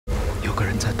有个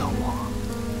人在等我，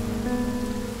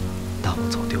但我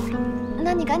走丢了。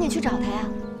那你赶紧去找他呀！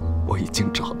我已经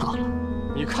找到了。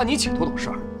你看你姐多懂事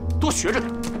儿，多学着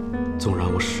点。纵然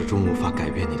我始终无法改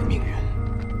变你的命运，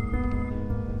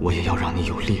我也要让你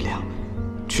有力量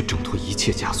去挣脱一切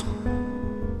枷锁，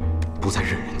不再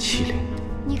任人欺凌。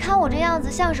你看我这样子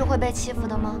像是会被欺负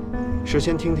的吗？是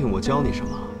先听听我教你什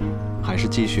么，还是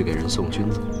继续给人送君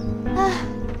呢？唉。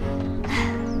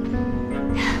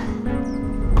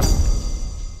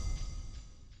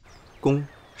 宫、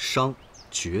商、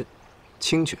角、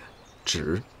清角、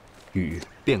止、语、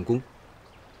变宫，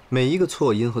每一个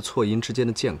错音和错音之间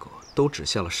的间隔都指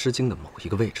向了《诗经》的某一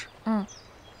个位置。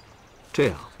这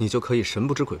样你就可以神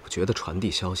不知鬼不觉地传递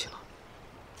消息了。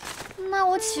那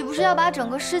我岂不是要把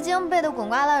整个《诗经》背得滚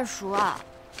瓜烂熟啊？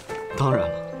当然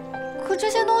了。可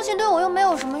这些东西对我又没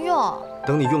有什么用。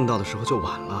等你用到的时候就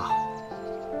晚了。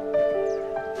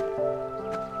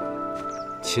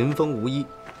秦风无衣，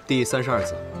第32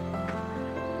字。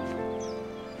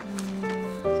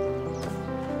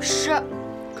 是，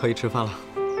可以吃饭了。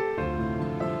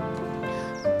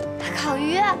烤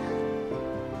鱼。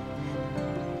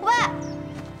喂，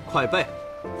快背。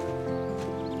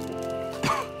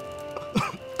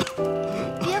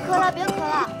别渴了，别渴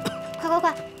了，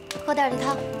快，喝点这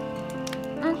汤。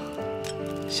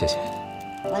谢谢。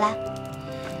我来。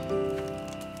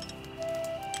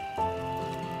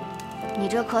你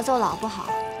这咳嗽老不好，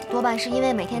多半是因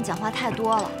为每天讲话太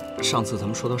多了。上次咱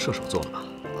们说到射手座了吧？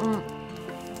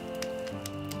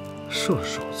射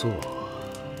手座，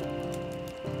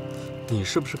你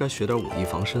是不是该学点武艺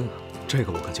防身啊？这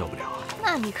个我可教不了啊。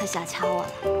那你可小瞧我了。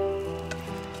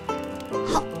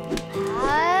好，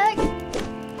哎，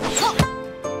好。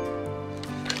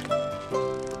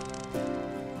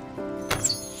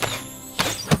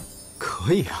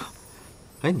可以啊。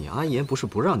哎，你阿爷不是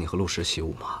不让你和陆石习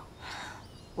武吗？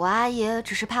我阿爷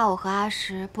只是怕我和阿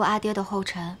石步阿爹的后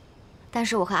尘，但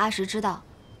是我和阿石知道，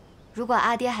如果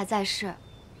阿爹还在世。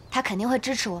 他肯定会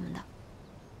支持我们的。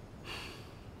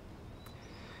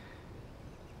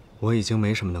我已经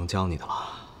没什么能教你的了，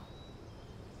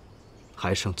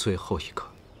还剩最后一课。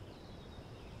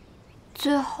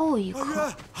最后一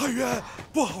课。阿渊，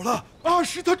不好了，阿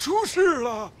石他出事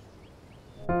了。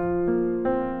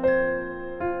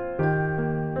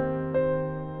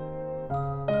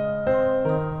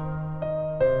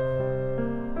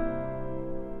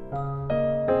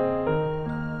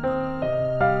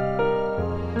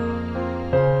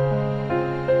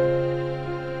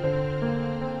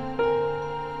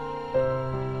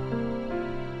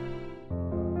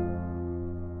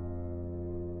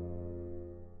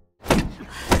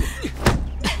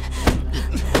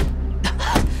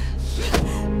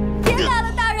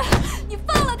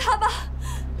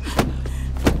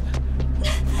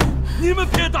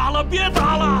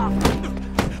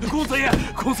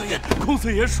 公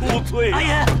子爷恕罪。阿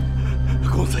爷，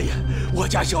公子爷，我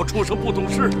家小畜生不懂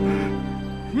事，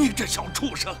你这小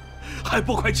畜生，还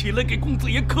不快起来给公子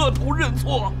爷磕头认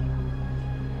错？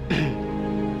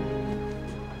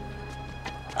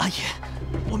阿爷，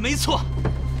我没错，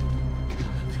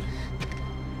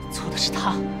错的是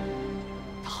他，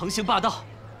他横行霸道，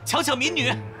强抢民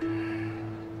女，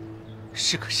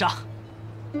士可杀，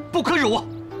不可辱。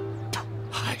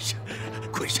哎呀，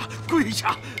跪下，跪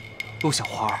下！ 陆小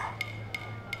花，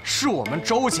是我们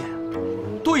周家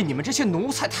对你们这些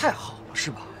奴才太好了，是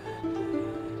吧？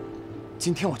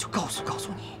今天我就告诉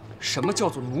你，什么叫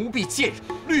做奴婢贱人，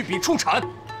绿笔出产，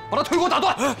把他腿给我打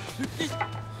断！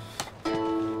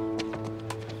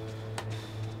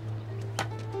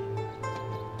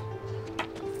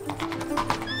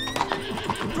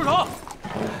住手！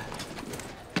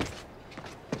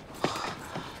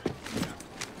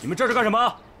你们这是干什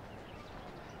么？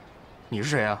你是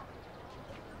谁呀？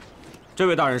 这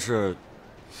位大人是，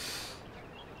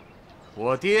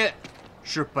我爹，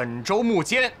是本州木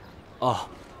监。哦，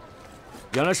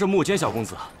原来是木监小公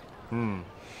子。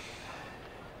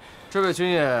这位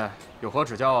军爷有何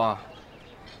指教啊？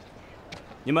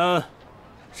你们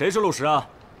谁是陆石啊？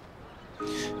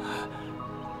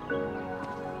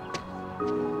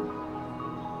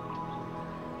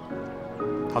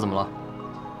他怎么了？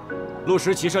陆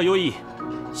石骑射优异，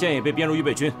现已被编入预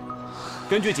备军。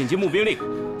根据紧急募兵令。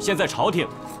 现在朝廷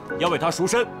要为他赎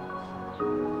身，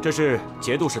这是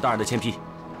节度使大人的签批。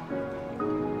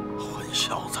混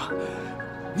小子，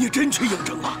你真去应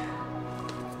征啊？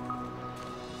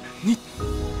你，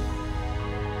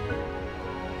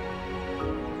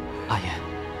阿言，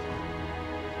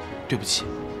对不起，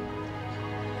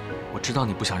我知道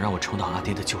你不想让我重蹈阿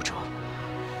爹的旧辙，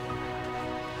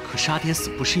可是阿爹死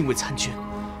不是因为参军，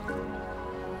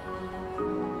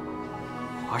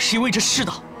而是因为这世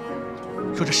道。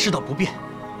若这世道不变，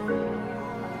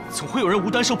总会有人无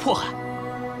端受迫害。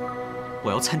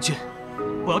我要参军，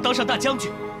我要当上大将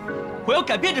军，我要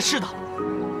改变这世道。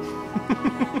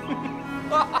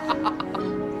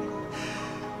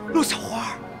陆小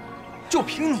花，就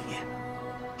凭你，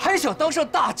还想当上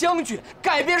大将军，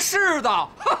改变世道？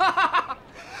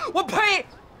我呸！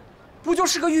不就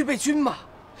是个预备军吗？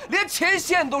连前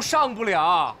线都上不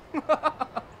了。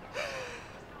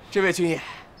这位军爷，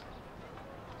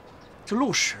这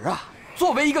陆石啊，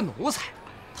作为一个奴才，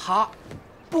他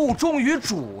不忠于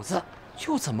主子，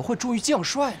又怎么会忠于将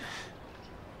帅呢？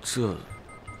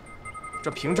这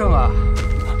凭证啊，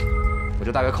我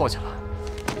就大概扣下了。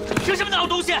凭什么拿我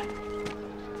东西？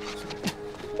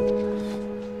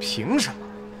凭什么？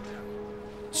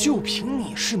就凭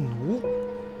你是奴，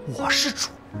我是主。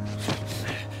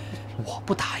我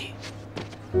不答应，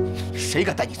谁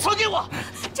敢带你走？还给我！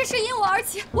这事因我而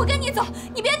起，我跟你走，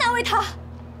你别难为他。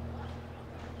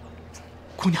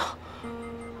姑娘，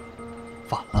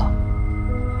晚了，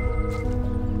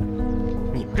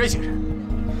你们这些人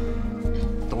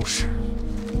都是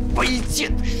卑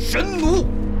贱的神奴。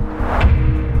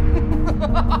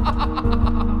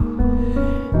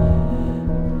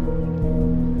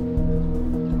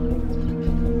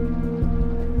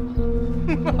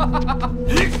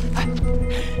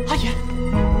阿爷，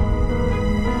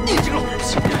你这个老东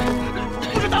西，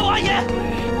不准打我阿爷！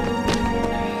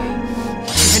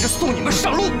今天就送你们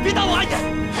上路！别打我阿爷！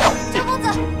周公子，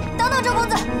等等，周公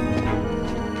子。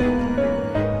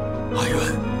阿元，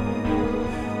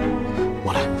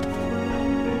我来。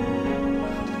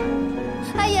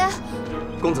阿爷，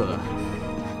公子，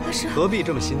是何必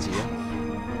这么心急啊？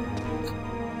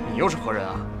你又是何人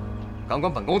啊？敢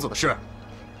管本公子的事？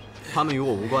他们与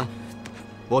我无关，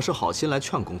我是好心来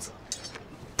劝公子，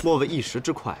莫为一时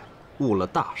之快，误了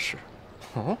大事。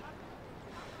哦，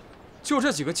就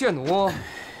这几个贱奴，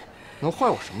能坏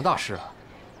我什么大事啊？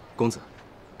公子，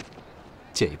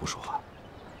借一步说话。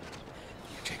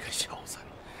你这个小子，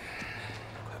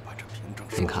快把这凭证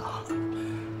您看啊，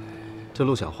这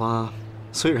陆小花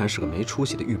虽然是个没出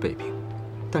息的预备兵，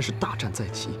但是大战在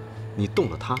即，你动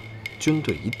了她，军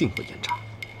队一定会严查。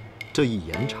这一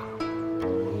严查，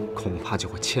恐怕就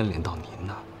会牵连到您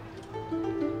呐。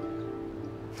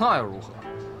那又如何？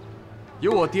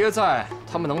有我爹在，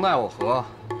他们能奈我何？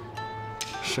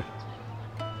是，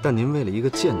但您为了一个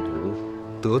贱奴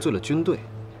得罪了军队，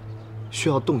需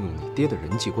要动用你爹的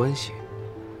人际关系，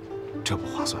这不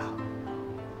划算啊。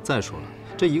再说了，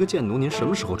这一个贱奴，您什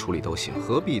么时候处理都行，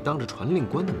何必当着传令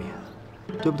官的面，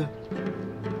对不对？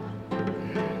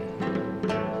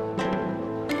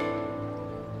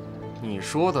你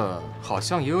说的好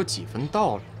像也有几分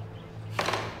道理。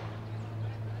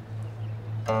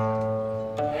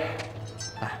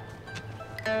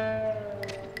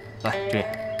来，军爷。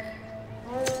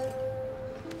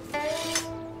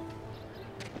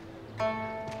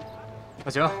那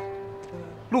行，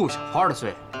陆小花的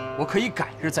罪我可以改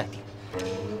日再定，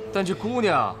但这姑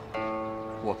娘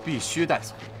我必须带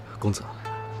走。公子，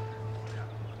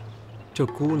这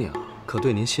姑娘可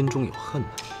对您心中有恨呢。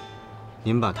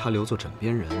您把她留作枕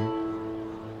边人，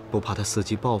不怕她伺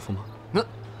机报复吗？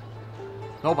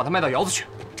那我把她卖到窑子去。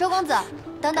周公子，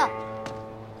等等。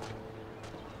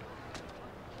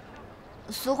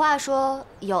俗话说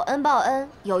有恩报恩，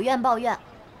有怨报怨。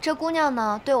这姑娘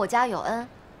呢，对我家有恩，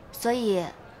所以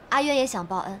阿渊也想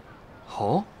报恩。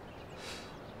哦，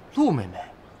陆妹妹，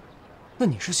那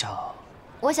你是想？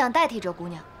我想代替这姑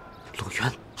娘。陆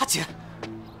渊，阿姐，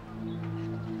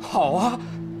好啊，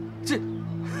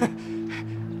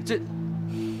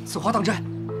此话当真？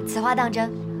此话当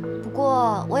真，不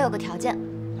过我有个条件。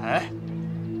哎，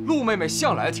陆妹妹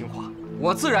向来听话，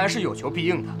我自然是有求必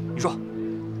应的。你说，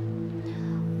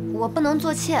我不能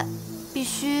做妾，必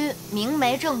须明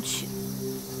媒正娶。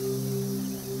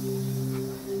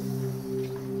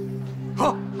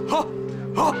好，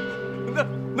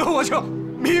那我就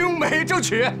明媒正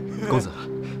娶。公子，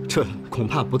这恐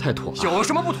怕不太妥吧？有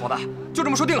什么不妥的？就这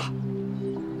么说定了。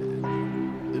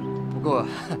不过，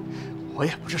我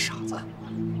也不是傻子。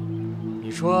你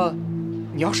说，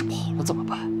你要是跑了怎么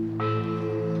办？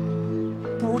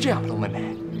不如这样，陆妹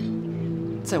妹，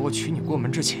在我娶你过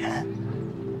门之前，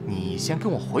你先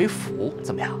跟我回府，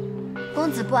怎么样？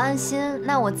公子不安心，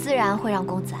那我自然会让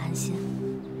公子安心。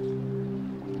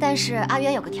但是阿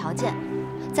渊有个条件，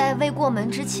在未过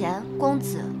门之前，公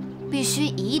子必须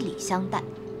以礼相待。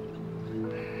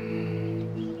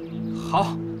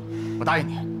好，我答应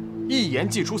你，一言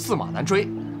既出，驷马难追。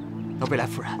那未来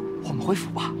夫人，我们回府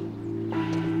吧。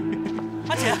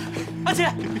阿姐，阿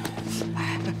姐，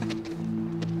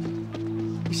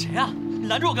你谁呀？你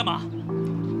拦着我干嘛？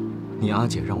你阿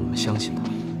姐让我们相信她，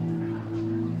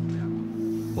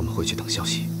我们回去等消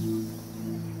息。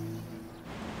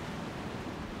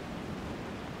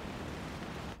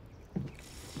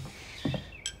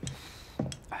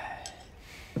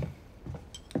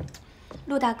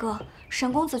陆大哥，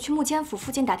沈公子去木间府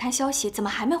附近打探消息，怎么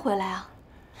还没回来啊？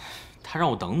他让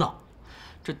我等等，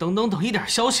这等一点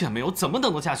消息也没有，怎么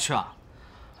等得下去啊？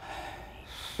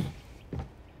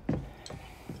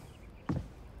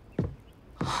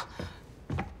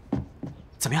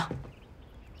怎么样？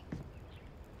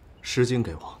诗经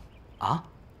给我。啊？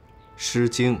诗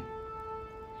经。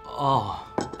哦。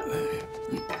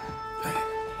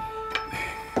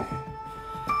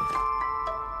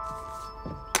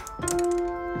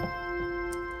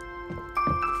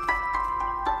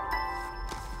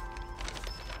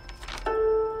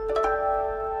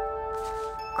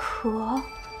可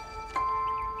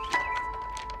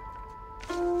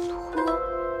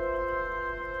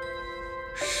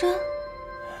脱身，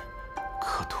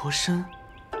可脱身？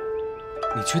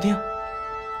你确定？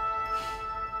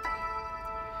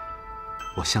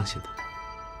我相信他。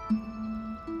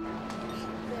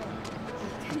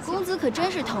公子可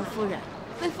真是疼夫人，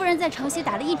为夫人在城西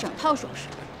打了一整套首饰，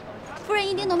夫人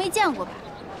一定都没见过吧？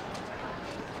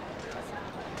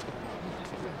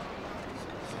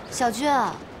小军，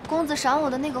公子赏我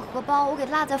的那个荷包，我给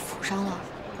落在府上了，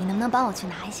你能不能帮我去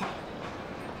拿一下呀？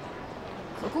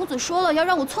可公子说了，要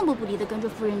让我寸步不离地跟着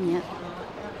夫人您。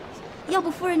要不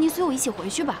夫人您随我一起回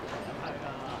去吧。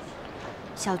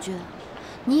小军，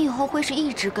你以后会是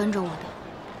一直跟着我的。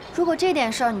如果这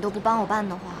点事儿你都不帮我办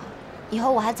的话，以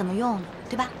后我还怎么用呢？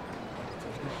对吧？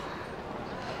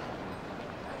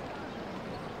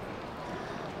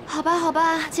好吧，好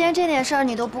吧，既然这点事儿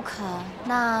你都不肯，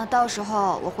那到时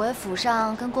候我回府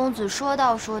上跟公子说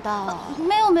道。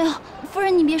没有，夫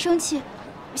人你别生气，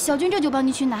小军这就帮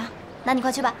你去拿。那你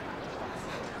快去吧。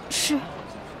是。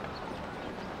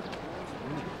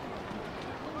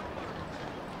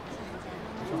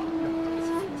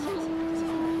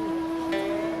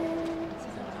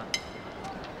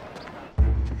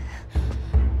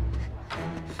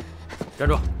站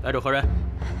住！来者何人？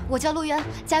我叫陆渊，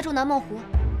家住南梦湖。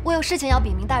我有事情要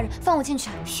禀明大人，放我进去。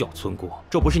小村姑，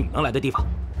这不是你能来的地方。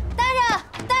大人，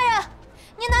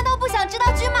您难道不想知道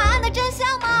军马案的真相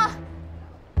吗？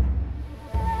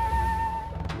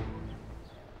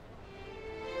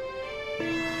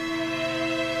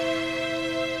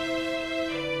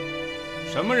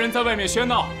什么人在外面喧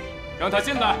闹？让他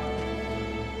进来。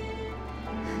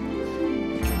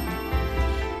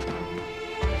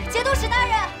节度使大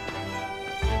人，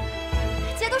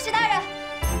节度使大人。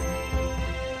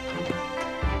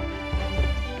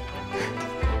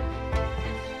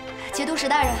节度使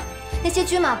大人，那些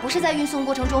军马不是在运送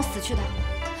过程中死去的，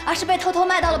而是被偷偷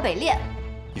卖到了北列。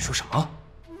你说什么？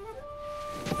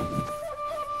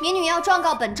民女要状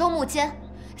告本州木间，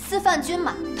私贩军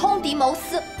马，通敌谋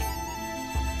私。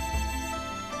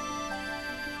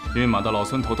运马的老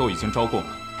村头都已经招供了，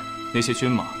那些军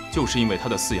马就是因为他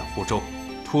的饲养不周，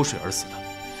脱水而死的。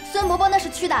孙伯伯那是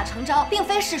屈打成招，并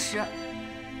非事实。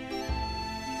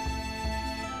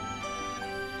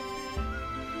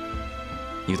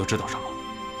你都知道什么？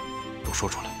都说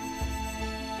出来。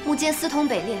木间私通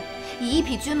北列，以一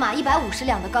匹军马150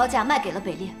两的高价卖给了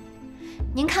北列。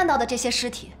您看到的这些尸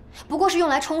体，不过是用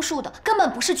来充数的，根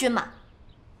本不是军马。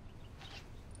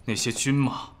那些军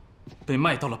马被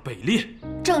卖到了北列。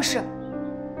正是。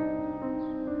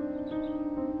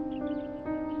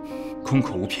空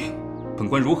口无凭，本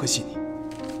官如何信你？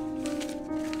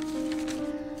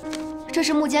这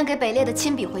是木间给北列的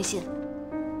亲笔回信。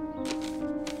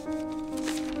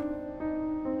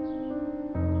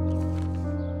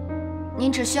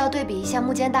您只需要对比一下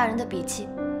木间大人的笔迹，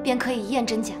便可以验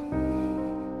真假。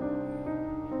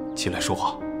起来说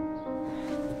话。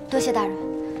多谢大人。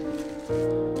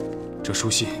这书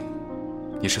信，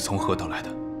你是从何得来的？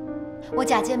我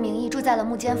假借名义住在了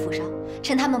木间府上，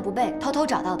趁他们不备，偷偷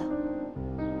找到的。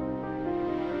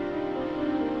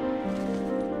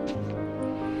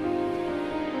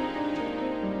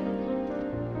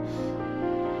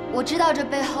我知道这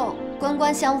背后官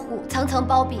官相护，层层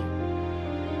包庇。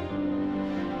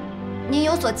您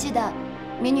有所忌惮，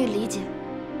民女理解。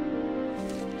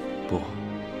不，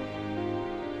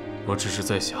我只是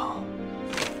在想，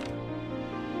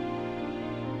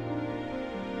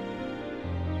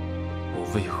我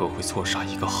为何会错杀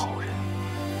一个好人？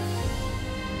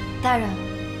大人，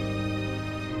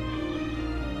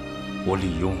我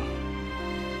李庸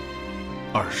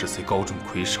20岁高中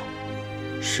魁首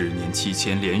，10年期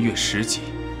间连月10级。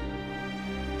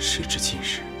时至今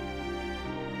日，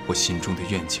我心中的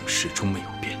愿景始终没有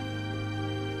变。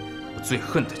我最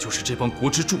恨的就是这帮国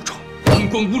之蛀虫，贪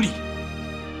官污吏。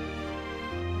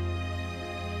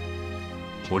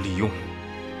我李庸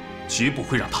绝不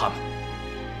会让他们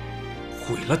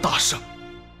毁了大圣。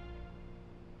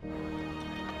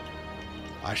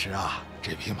阿石啊，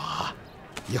这匹马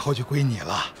以后就归你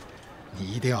了，你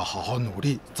一定要好好努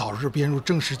力，早日编入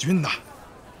正式军呐！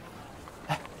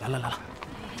哎，来了，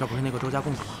这不是那个周家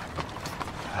公子吗？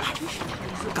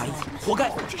该死，活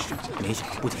该！没想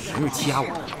到不仅连日欺压我，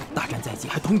大战在即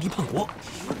还通敌叛国，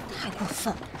太过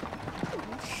分了！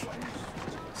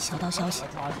小道消息，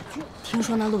听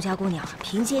说那陆家姑娘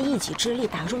凭借一己之力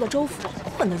打入了州府，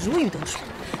混得如鱼得水，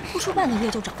不出半个月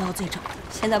就找到了罪证，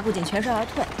现在不仅全身而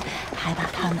退，还把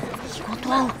他们一锅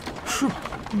端了。是吗？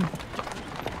嗯。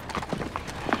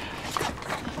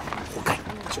活该！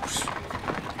就是。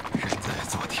人在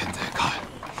做，天在看，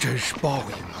真是报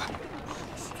应啊！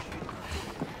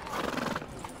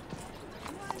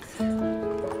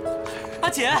阿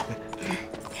姐，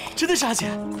真的是阿姐。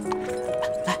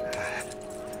来。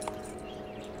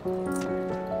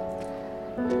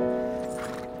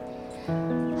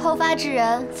后发制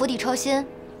人，釜底抽薪，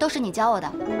都是你教我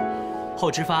的。后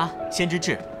之发，先之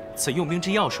治，此用兵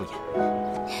之要术也。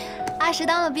阿石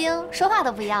当了兵，说话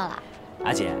都不一样了。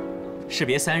阿姐，士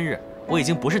别3日，我已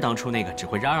经不是当初那个只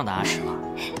会嚷嚷的阿石了。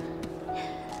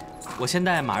我先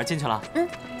带马儿进去了。嗯。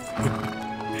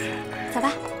走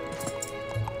吧。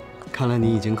看来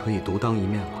你已经可以独当一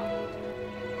面了。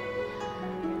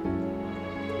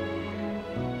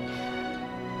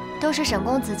都是沈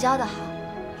公子教的好。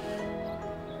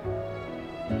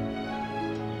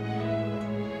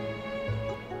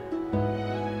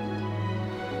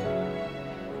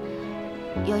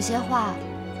有些话，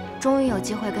终于有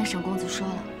机会跟沈公子说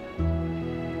了。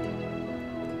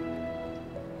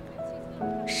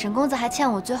沈公子还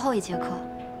欠我最后一节课，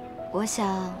我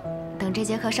想等这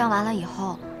节课上完了以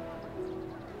后，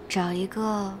找一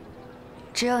个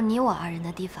只有你我2人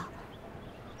的地方，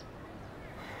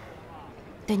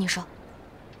对你说。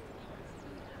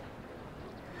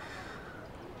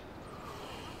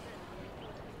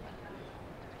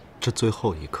这最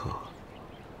后一刻，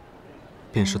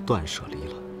便是断舍离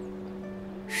了。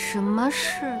什么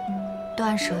是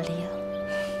断舍离啊？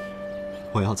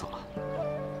我要走了。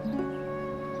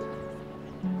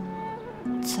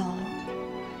走？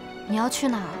你要去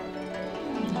哪儿？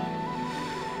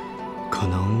可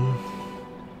能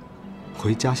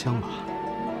回家乡吧。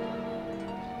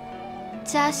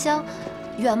家乡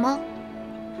远吗？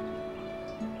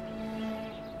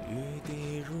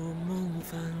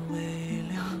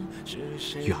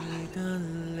远，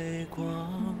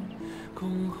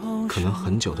可能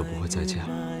很久都不会再见了。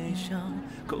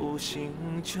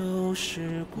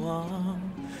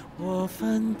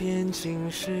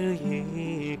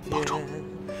保重。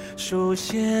书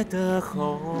写的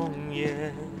红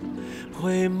颜，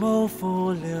回眸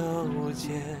拂流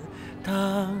间，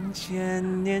当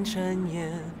千年陈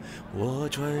言，我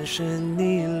转身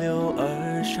逆流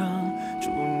而上，逐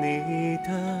你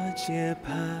的节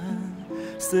拍。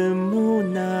四目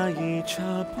那一刹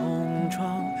碰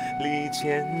撞，历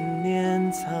千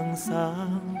年沧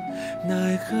桑，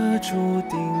奈何注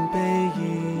定被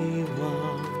遗忘，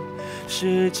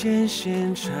时间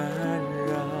线缠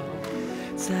绕，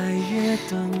再也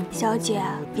等不。小姐，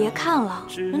别看了，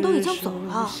人都已经走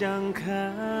了。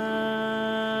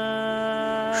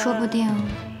说不定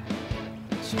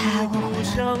他还会回来。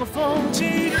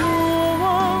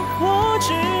我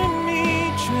执迷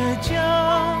倔强。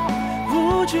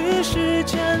不惧世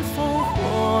间风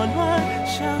火乱，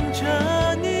向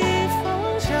着你方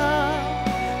向，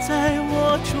再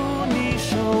握住你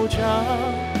手掌，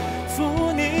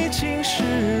抚你青史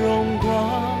荣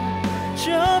光，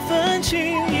这份情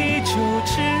依旧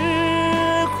痴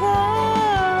狂。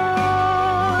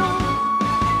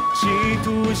几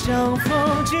度相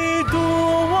逢，几度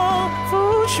望，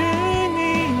拂去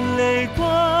你泪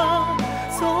光，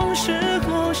从时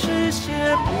候是写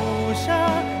不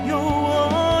下有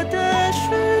我的序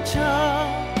章，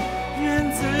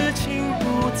愿自情不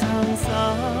沧桑，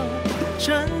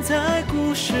站在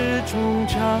故事终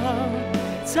章，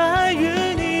再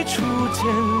与你初见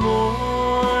模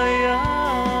样。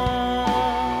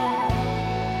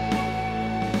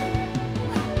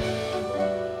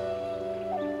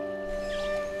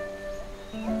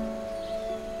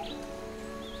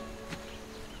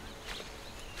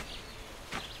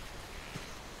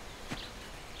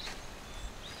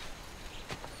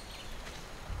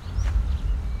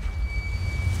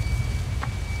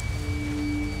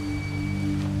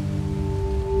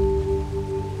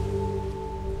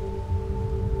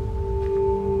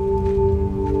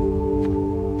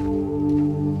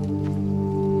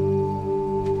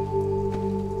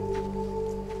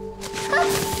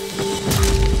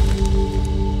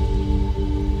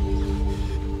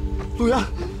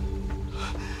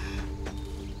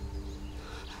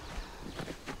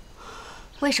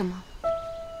为什么？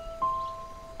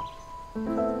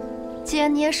既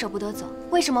然你也舍不得走，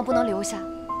为什么不能留下？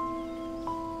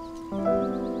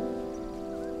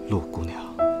陆姑娘，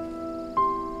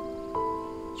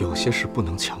有些事不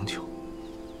能强求。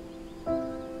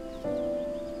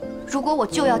如果我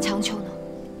就要强求呢？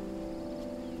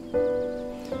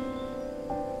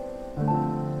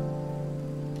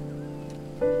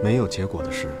没有结果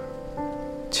的事，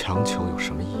强求有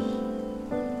什么意义？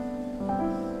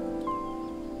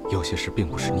有些事并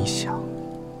不是你想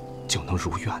就能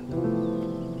如愿的。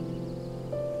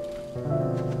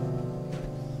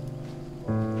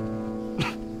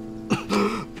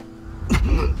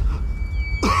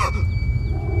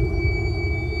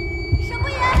沈不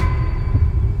言，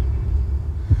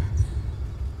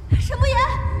沈不言。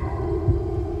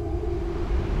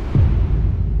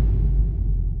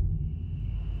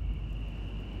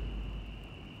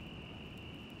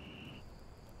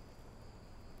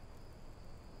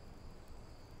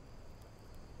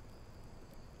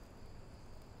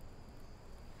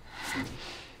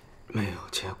 没有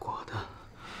结果的。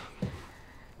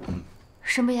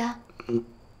沈不言，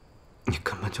你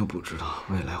根本就不知道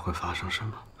未来会发生什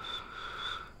么。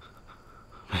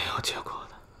没有结果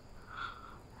的，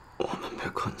我们被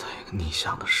困在一个逆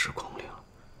向的时空里了。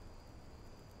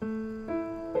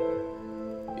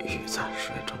鱼在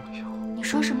水中游。你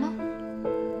说什么？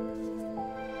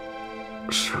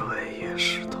是为也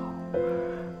是头。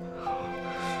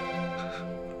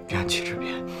缘起之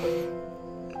变。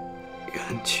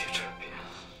 缘起之变，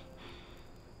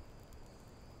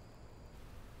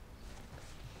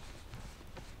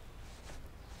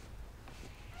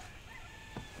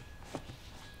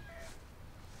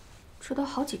这都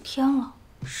好几天了，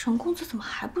沈公子怎么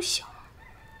还不醒啊？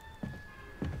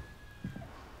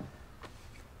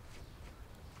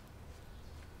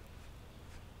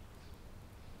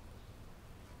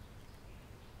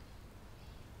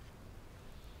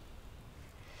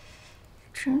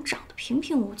这人长得平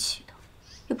平无奇的。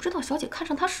 也不知道小姐看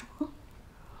上他什么了，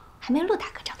还没陆大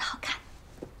哥长得好看。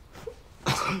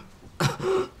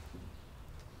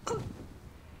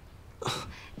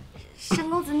沈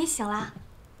公子，你醒了，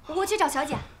我去找小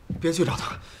姐。别去找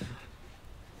她。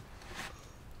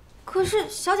可是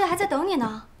小姐还在等你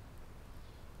呢。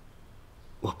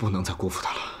我不能再辜负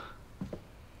她了。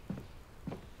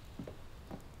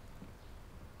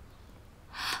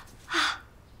啊，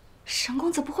沈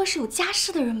公子不会是有家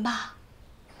室的人吧？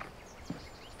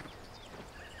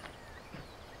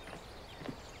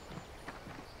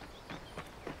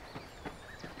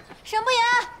 沈不言，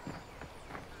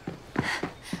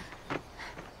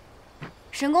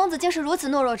沈公子竟是如此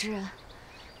懦弱之人，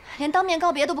连当面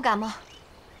告别都不敢吗？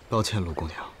抱歉，陆姑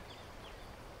娘，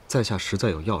在下实在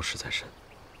有要事在身，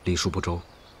礼数不周，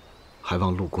还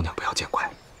望陆姑娘不要见怪。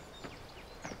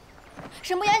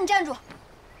沈不言，你站住！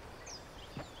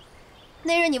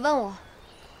那日你问我，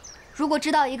如果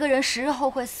知道一个人10日后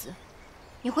会死，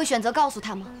你会选择告诉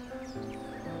他吗？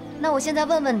那我现在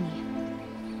问问你。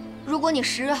 如果你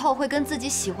10日后会跟自己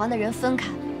喜欢的人分开，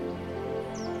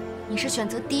你是选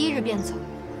择第1日便走，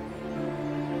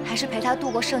还是陪他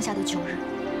度过剩下的9日？